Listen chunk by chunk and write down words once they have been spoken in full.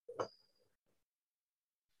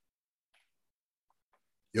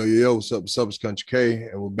What's up? It's Country K,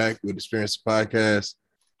 and we're back with Experience Podcast.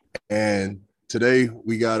 And today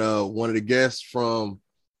we got one of the guests from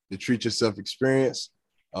the Treat Yourself Experience.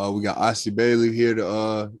 We got Ossie Bailey here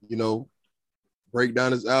to break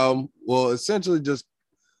down his album. Well, essentially just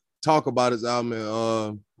talk about his album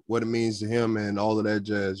and what it means to him and all of that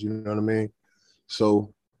jazz. You know what I mean?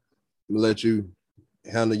 So I'm gonna let you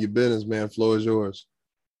handle your business, man. Floor is yours.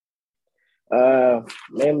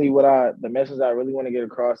 Mainly the message I really want to get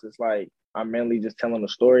across is like I'm mainly just telling a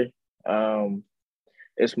story. Um,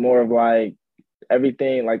 it's more of like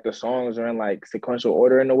everything, like the songs are in like sequential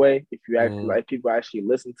order in a way. If you actually Mm, like people actually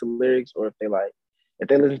listen to lyrics, or if they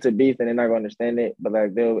listen to beats, then they're not gonna understand it. But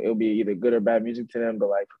like it'll be either good or bad music to them. But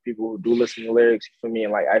like for people who do listen to lyrics, for me,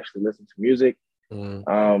 and like actually listen to music,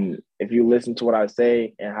 mm. if you listen to what I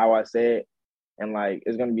say and how I say it, and like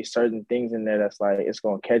it's gonna be certain things in there that's like it's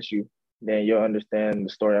gonna catch you, then you'll understand the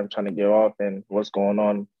story I'm trying to get off and what's going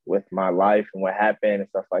on with my life and what happened and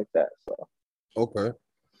stuff like that. So Okay.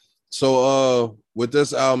 So with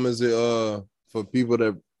this album, is it for people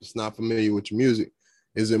that's not familiar with your music,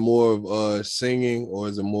 is it more of singing or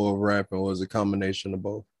is it more of rapping or is it a combination of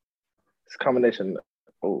both? it's a combination.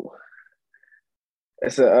 Oh,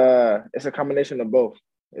 it's a combination of both.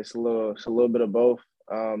 It's a little bit of both.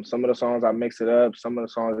 Some of the songs I mix it up. Some of the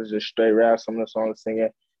songs is just straight rap. Some of the songs singing.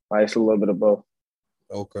 Like it's a little bit of both.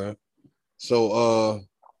 Okay. So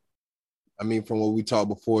I mean from what we talked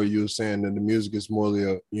before, you were saying that the music is more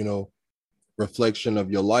a, reflection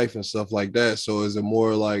of your life and stuff like that. So is it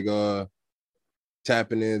more like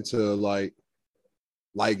tapping into like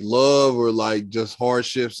love or like just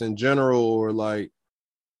hardships in general or like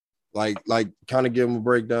kind of give them a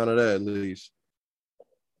breakdown of that at least.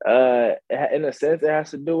 In a sense, it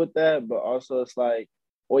has to do with that, but also it's like,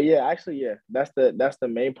 well, yeah, actually, yeah, that's the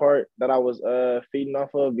main part that I was feeding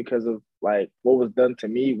off of because of like what was done to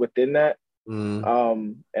me within that.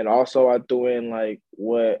 Mm, And also I threw in like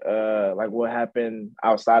what happened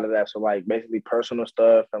outside of that. So like basically personal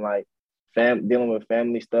stuff and like dealing with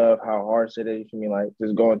family stuff, how hard it is for me, like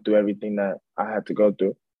just going through everything that I had to go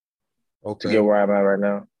through to okay. get where I'm at right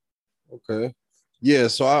now. Okay. Yeah.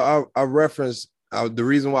 So I referenced the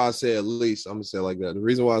reason why I say at least, I'm gonna say it like that. The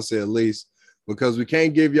reason why I say at least, because we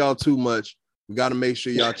can't give y'all too much. We got to make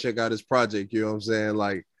sure y'all check out this project. You know what I'm saying?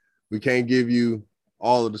 Like, we can't give you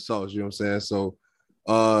all of the sauce. You know what I'm saying? So,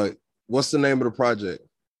 uh, what's the name of the project?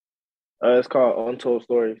 It's called Untold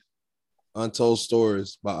Stories. Untold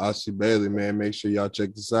Stories by Ossie Bailey. Man, make sure y'all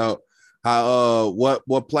check this out. How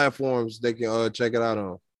what platforms they can check it out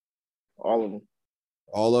on? All of them.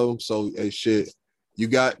 All of them. So hey, shit, you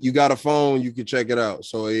got a phone, you can check it out.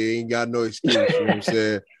 So it ain't got no excuse. You know what I'm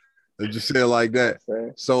saying? I just say it like that.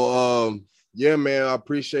 So yeah, man, I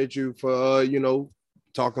appreciate you for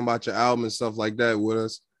talking about your album and stuff like that with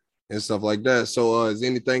us and stuff like that. So is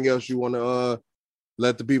anything else you want to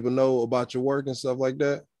let the people know about your work and stuff like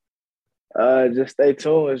that? Just stay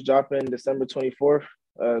tuned. It's dropping December 24th,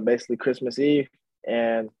 basically Christmas Eve.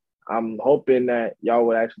 And I'm hoping that y'all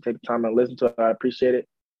would actually take the time and listen to it. I appreciate it.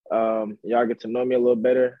 Y'all get to know me a little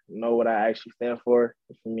better, know what I actually stand for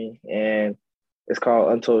me. And it's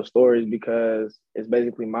called Untold Stories because it's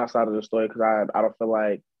basically my side of the story because I don't feel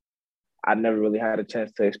like I never really had a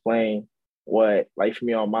chance to explain what like for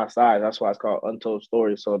me on my side. That's why it's called Untold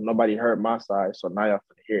Stories. So nobody heard my side. So now y'all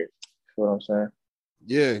can hear it. You know what I'm saying?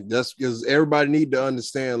 Yeah, that's because everybody need to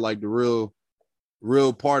understand like the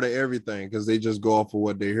real part of everything because they just go off of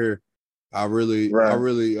what they hear. I Right.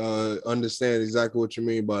 really understand exactly what you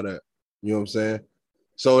mean by that. You know what I'm saying?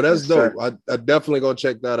 So that's Yes, dope. sir. I definitely gonna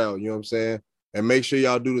check that out. You know what I'm saying? And make sure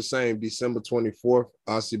y'all do the same. December 24th,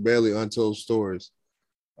 Ossie Bailey, Untold Stories.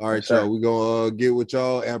 All Yes, right, y'all. sir. We gonna get with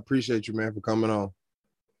y'all and appreciate you, man, for coming on. All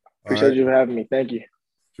Appreciate right, you for having me. Thank you.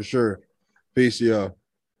 for sure. Peace, y'all.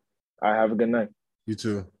 I have a good night. You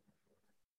too.